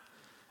down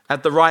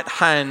at the right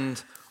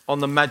hand on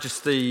the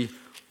majesty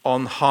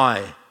on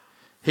high.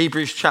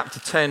 Hebrews chapter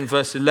 10,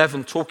 verse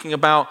 11, talking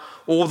about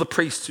all the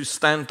priests who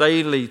stand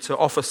daily to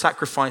offer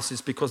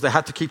sacrifices because they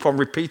had to keep on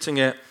repeating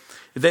it.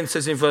 It then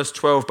says in verse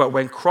 12, but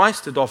when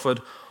Christ had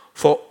offered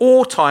for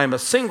all time a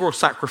single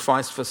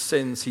sacrifice for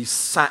sins, he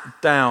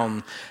sat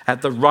down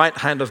at the right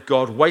hand of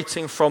God,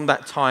 waiting from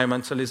that time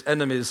until his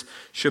enemies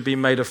should be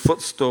made a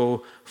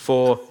footstool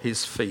for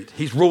his feet.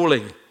 He's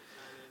ruling.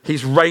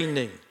 He's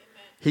reigning.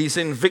 He's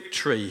in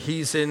victory.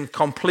 He's in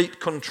complete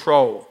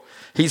control.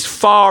 He's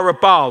far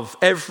above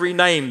every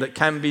name that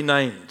can be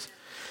named.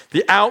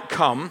 The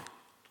outcome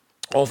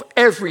of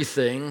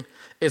everything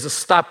is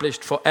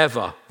established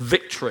forever.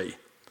 Victory.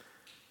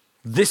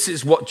 This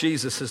is what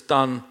Jesus has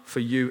done for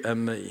you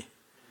and me.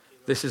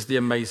 This is the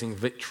amazing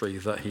victory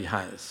that he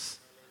has.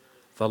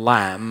 The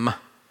Lamb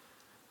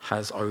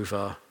has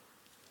overcome.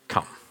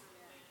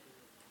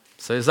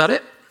 So is that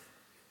it?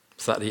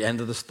 Is that the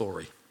end of the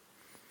story?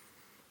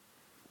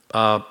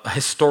 A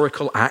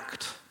historical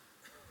act,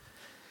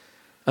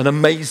 an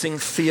amazing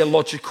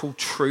theological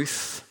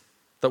truth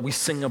that we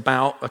sing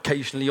about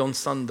occasionally on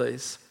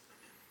Sundays,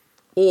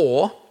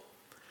 or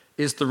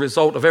is the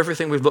result of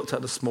everything we've looked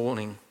at this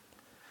morning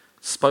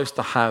supposed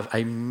to have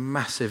a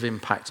massive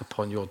impact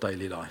upon your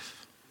daily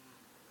life?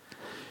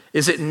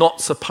 Is it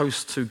not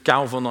supposed to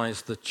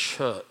galvanize the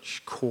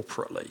church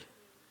corporately?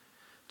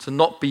 To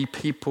not be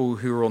people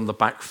who are on the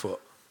back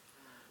foot,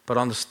 but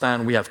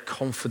understand we have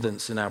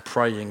confidence in our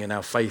praying, in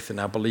our faith, in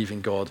our believing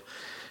God,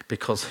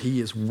 because he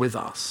is with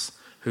us,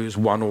 who's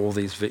won all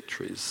these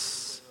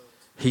victories.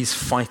 He's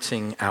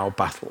fighting our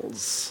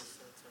battles.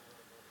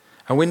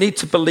 And we need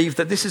to believe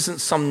that this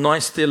isn't some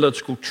nice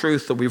theological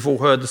truth that we've all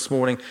heard this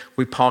morning.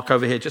 We park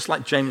over here, just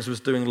like James was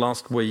doing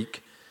last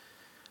week.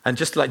 And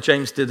just like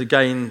James did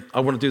again,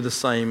 I want to do the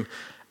same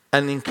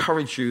and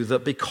encourage you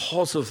that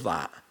because of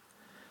that,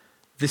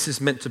 this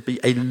is meant to be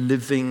a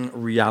living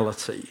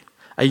reality,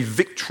 a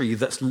victory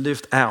that's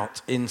lived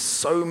out in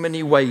so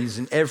many ways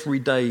in every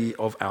day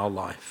of our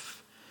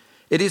life.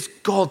 It is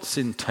God's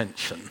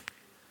intention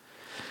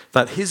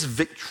that his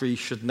victory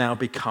should now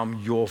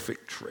become your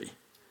victory.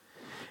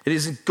 It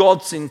is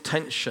God's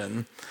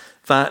intention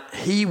that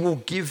he will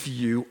give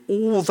you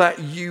all that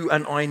you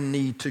and I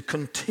need to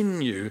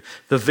continue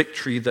the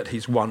victory that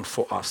he's won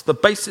for us. The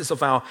basis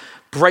of our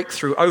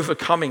breakthrough,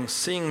 overcoming,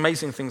 seeing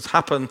amazing things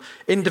happen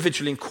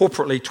individually and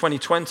corporately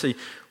 2020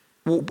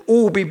 will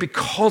all be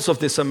because of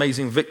this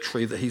amazing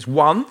victory that he's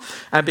won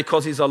and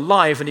because he's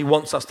alive and he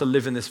wants us to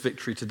live in this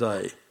victory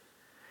today.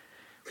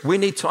 We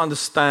need to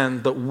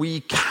understand that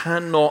we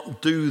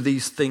cannot do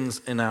these things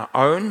in our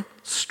own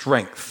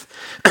strength,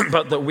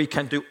 but that we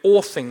can do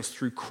all things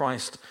through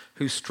Christ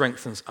who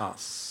strengthens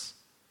us.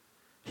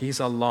 He's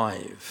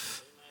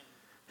alive.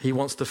 He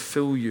wants to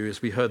fill you,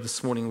 as we heard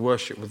this morning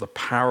worship, with the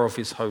power of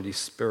his Holy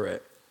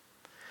Spirit.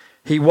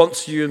 He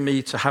wants you and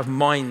me to have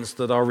minds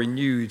that are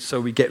renewed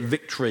so we get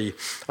victory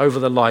over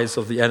the lies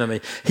of the enemy.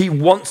 He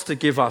wants to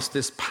give us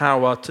this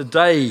power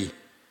today,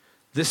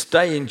 this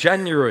day in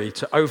January,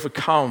 to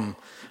overcome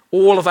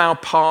all of our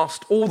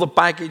past, all the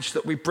baggage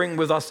that we bring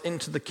with us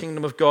into the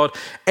kingdom of God,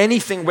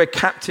 anything we're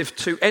captive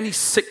to, any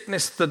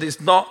sickness that is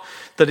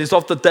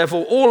of the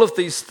devil, all of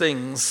these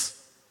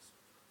things,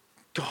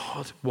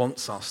 God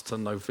wants us to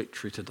know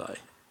victory today.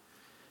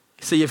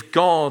 See, if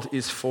God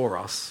is for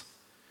us,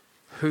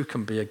 who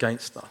can be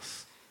against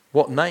us?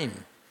 What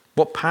name?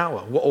 What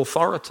power? What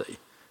authority?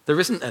 There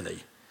isn't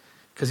any,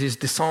 because he's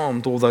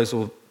disarmed all those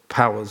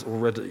powers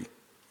already.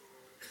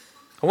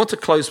 I want to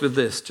close with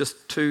this,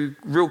 just two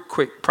real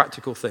quick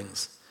practical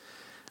things.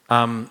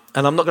 And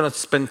I'm not going to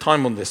spend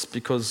time on this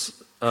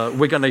because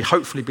we're going to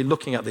hopefully be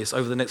looking at this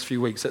over the next few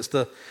weeks. It's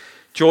the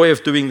joy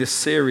of doing this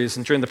series,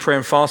 and during the prayer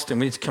and fasting,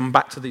 we need to come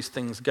back to these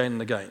things again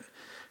and again.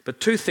 But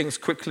two things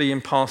quickly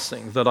in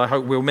passing that I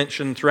hope we'll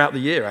mention throughout the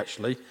year,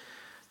 actually.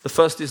 The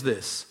first is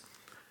this: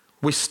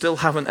 we still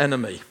have an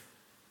enemy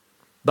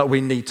that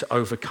we need to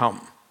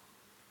overcome.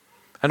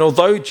 And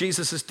although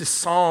Jesus has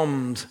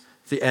disarmed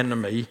the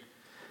enemy,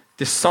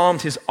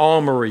 disarmed his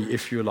armory,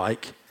 if you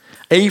like,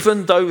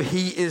 even though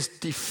he is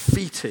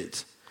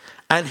defeated,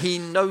 and he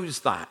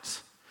knows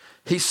that,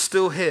 he's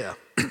still here,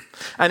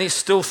 and he's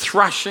still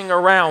thrashing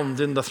around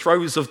in the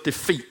throes of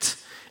defeat,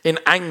 in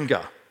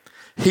anger.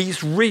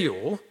 He's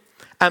real,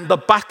 and the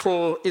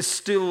battle is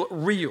still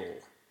real.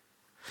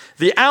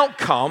 The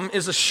outcome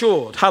is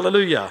assured,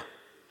 hallelujah,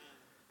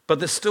 but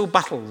there's still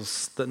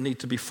battles that need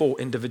to be fought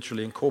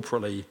individually and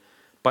corporately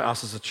by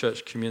us as a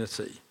church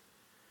community.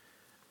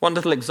 One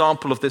little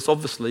example of this,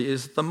 obviously,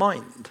 is the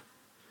mind.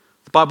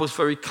 The Bible is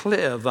very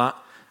clear that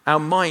Our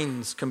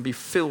minds can be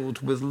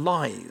filled with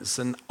lies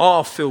and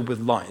are filled with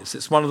lies.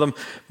 It's one of the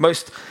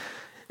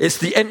it's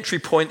the entry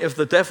point of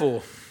the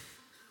devil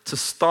to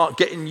start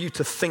getting you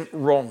to think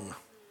wrong.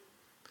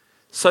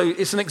 So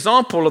it's an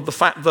example of the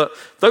fact that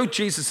though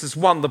Jesus has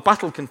won, the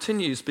battle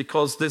continues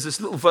because there's this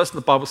little verse in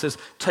the Bible that says,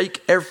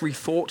 take every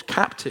thought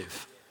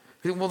captive.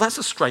 You think, well, that's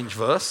a strange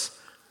verse.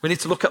 We need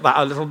to look at that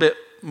a little bit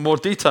more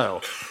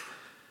detail.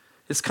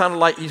 It's kind of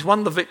like he's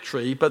won the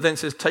victory, but then it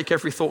says, take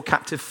every thought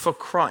captive for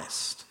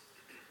Christ.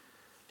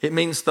 It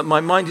means that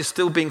my mind is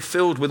still being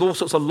filled with all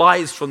sorts of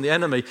lies from the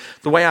enemy.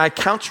 The way I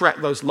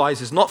counteract those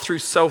lies is not through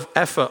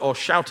self-effort or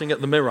shouting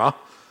at the mirror.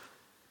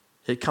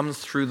 It comes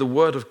through the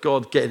word of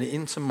God getting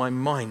into my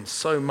mind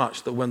so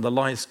much that when the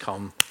lies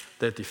come,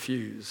 they're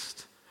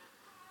diffused.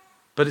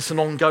 But it's an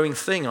ongoing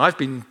thing. I've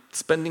been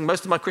spending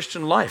most of my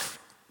Christian life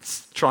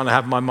trying to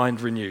have my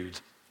mind renewed.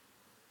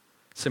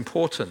 It's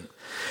important.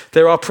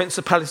 There are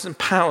principalities and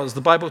powers.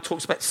 The Bible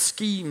talks about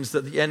schemes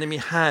that the enemy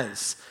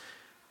has.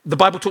 The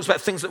Bible talks about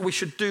things that we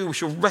should do. We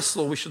should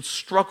wrestle. We should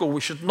struggle.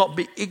 We should not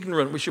be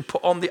ignorant. We should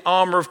put on the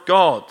armor of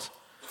God.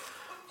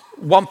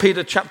 1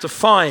 Peter chapter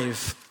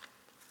 5,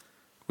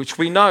 which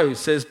we know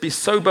says, be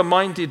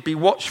sober-minded, be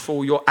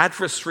watchful. Your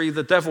adversary,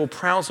 the devil,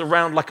 prowls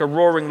around like a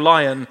roaring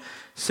lion,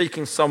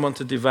 seeking someone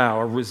to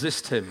devour.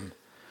 Resist him,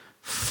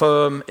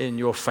 firm in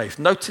your faith.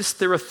 Notice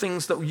there are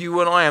things that you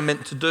and I are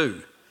meant to do.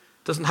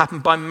 It doesn't happen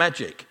by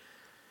magic.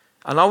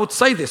 And I would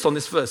say this on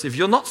this verse. If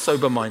you're not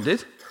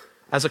sober-minded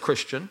as a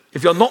Christian,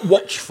 if you're not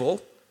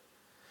watchful,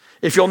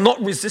 if you're not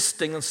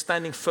resisting and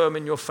standing firm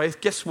in your faith,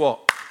 guess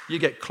what? You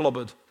get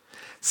clobbered.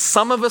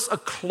 Some of us are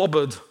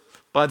clobbered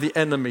by the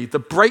enemy. The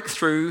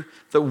breakthrough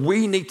that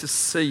we need to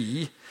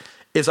see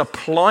is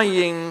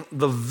applying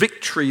the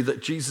victory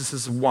that Jesus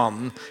has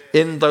won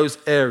in those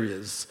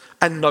areas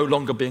and no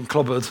longer being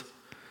clobbered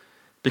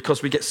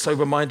because we get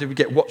sober-minded, we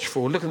get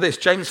watchful. Look at this,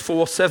 James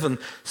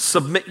 4:7.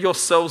 Submit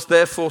yourselves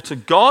therefore to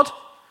God,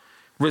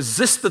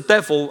 resist the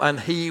devil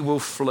and he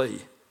will flee.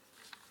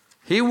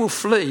 He will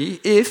flee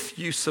if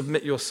you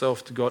submit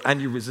yourself to God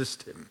and you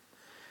resist him.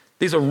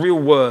 These are real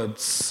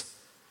words.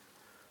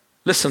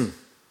 Listen.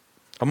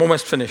 I'm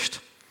almost finished.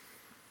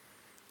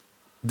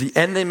 The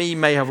enemy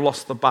may have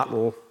lost the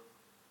battle,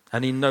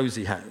 and he knows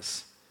he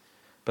has,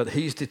 but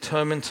he's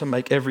determined to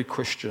make every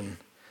Christian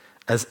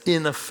as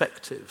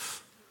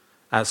ineffective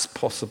as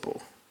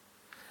possible.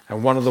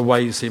 And one of the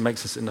ways he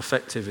makes us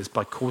ineffective is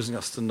by causing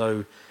us to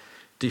know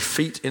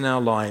defeat in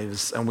our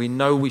lives, and we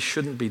know we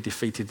shouldn't be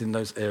defeated in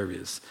those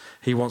areas.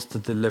 He wants to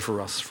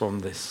deliver us from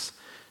this.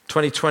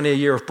 2020, a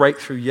year of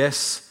breakthrough,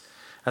 yes.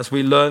 As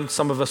we learn,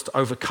 some of us, to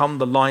overcome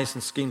the lies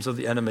and schemes of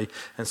the enemy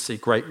and see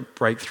great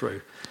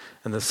breakthrough.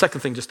 And the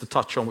second thing just to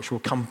touch on, which we'll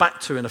come back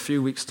to in a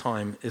few weeks'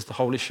 time, is the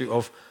whole issue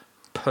of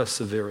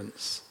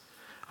perseverance.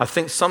 I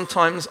think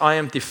sometimes I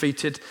am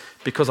defeated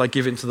because I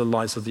give in to the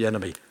lies of the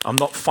enemy. I'm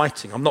not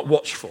fighting. I'm not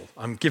watchful.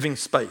 I'm giving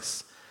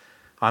space.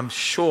 I'm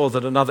sure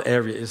that another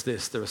area is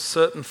this. There are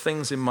certain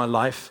things in my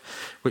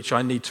life which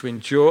I need to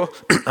endure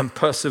and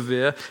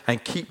persevere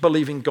and keep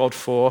believing God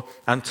for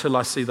until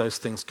I see those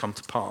things come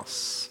to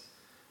pass.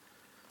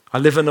 I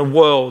live in a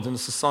world and a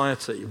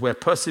society where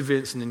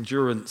perseverance and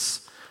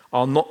endurance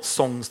are not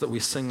songs that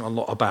we sing a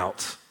lot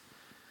about.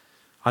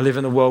 I live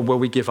in a world where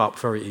we give up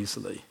very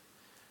easily.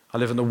 I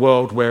live in a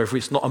world where if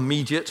it's not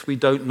immediate, we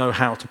don't know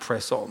how to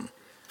press on.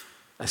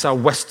 It's our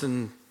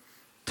Western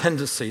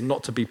tendency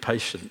not to be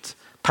patient.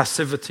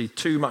 Passivity,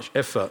 too much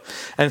effort.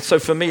 And so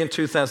for me in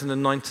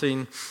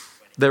 2019,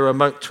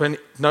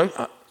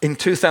 in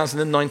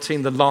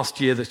 2019, the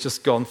last year that's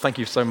just gone, thank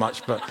you so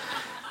much, but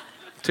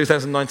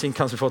 2019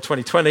 comes before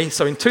 2020.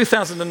 So in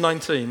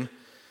 2019,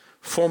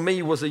 for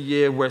me was a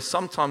year where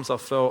sometimes I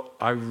felt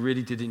I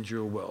really did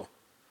endure well.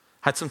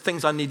 Had some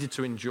things I needed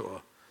to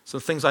endure,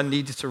 some things I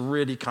needed to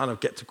really kind of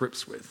get to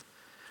grips with.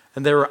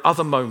 And there are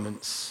other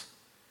moments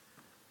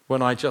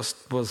when I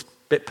just was a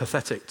bit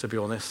pathetic, to be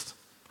honest.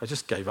 I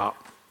just gave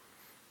up.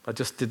 I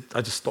just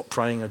stopped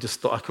praying. I just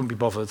thought I couldn't be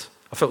bothered.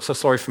 I felt so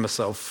sorry for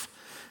myself.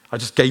 I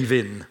just gave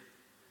in.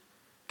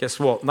 Guess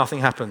what? Nothing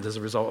happened as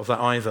a result of that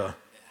either.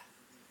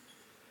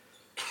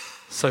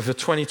 So for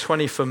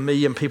 2020, for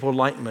me and people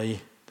like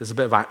me, there's a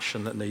bit of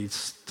action that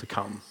needs to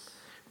come.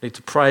 We need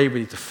to pray,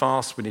 we need to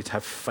fast, we need to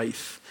have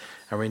faith,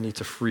 and we need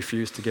to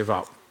refuse to give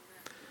up.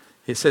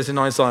 It says in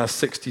Isaiah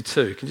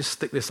 62, can you just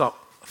stick this up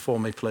for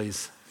me,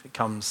 please, if it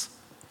comes.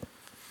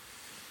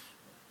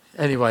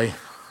 Anyway,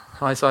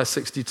 Isaiah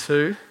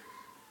 62,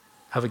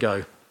 have a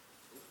go.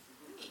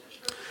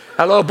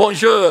 Hello,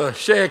 bonjour,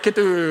 cher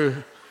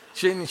Ketu,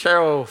 Jin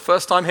Cheryl,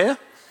 first time here?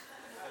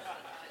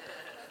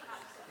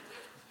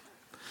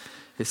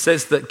 It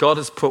says that God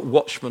has put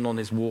watchmen on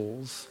his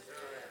walls.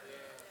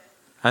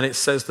 And it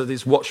says that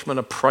these watchmen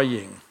are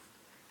praying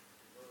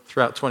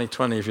throughout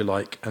 2020, if you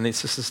like. And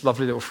it's just this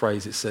lovely little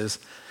phrase. It says,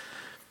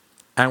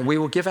 and we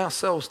will give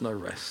ourselves no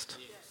rest.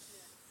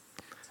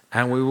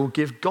 And we will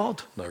give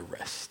God no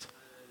rest.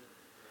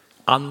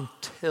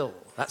 Until,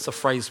 that's a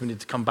phrase we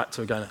need to come back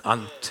to again,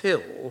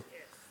 until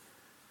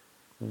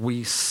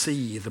we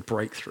see the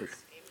breakthrough.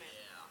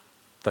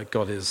 that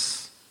God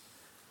is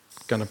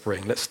going to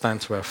bring. Let's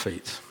stand to our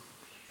feet.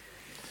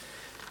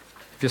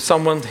 If you're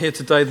someone here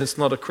today that's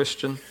not a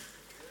Christian,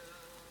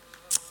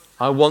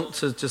 I want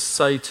to just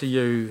say to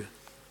you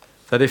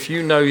that if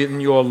you know in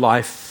your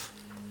life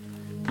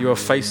you are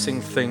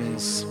facing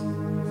things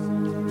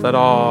that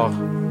are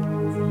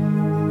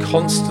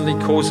constantly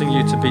causing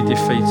you to be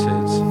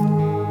defeated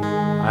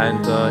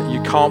and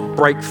you can't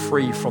break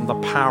free from the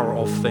power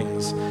of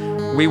things,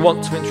 we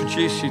want to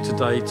introduce you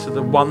today to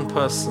the one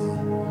person,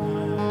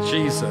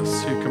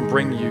 Jesus, who can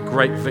bring you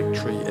great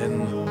victory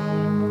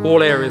in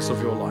all areas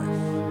of your life.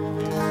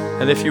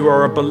 And if you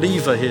are a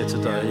believer here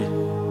today,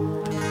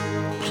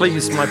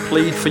 please, my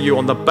plea for you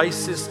on the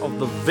basis of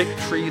the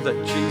victory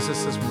that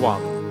Jesus has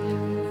won,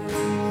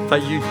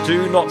 that you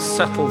do not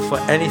settle for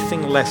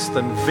anything less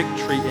than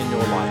victory in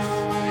your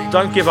life.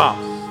 Don't give up.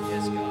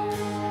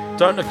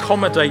 Don't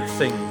accommodate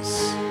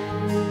things.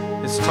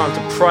 It's time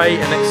to pray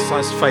and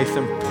exercise faith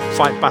and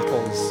fight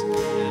battles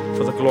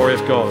for the glory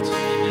of God.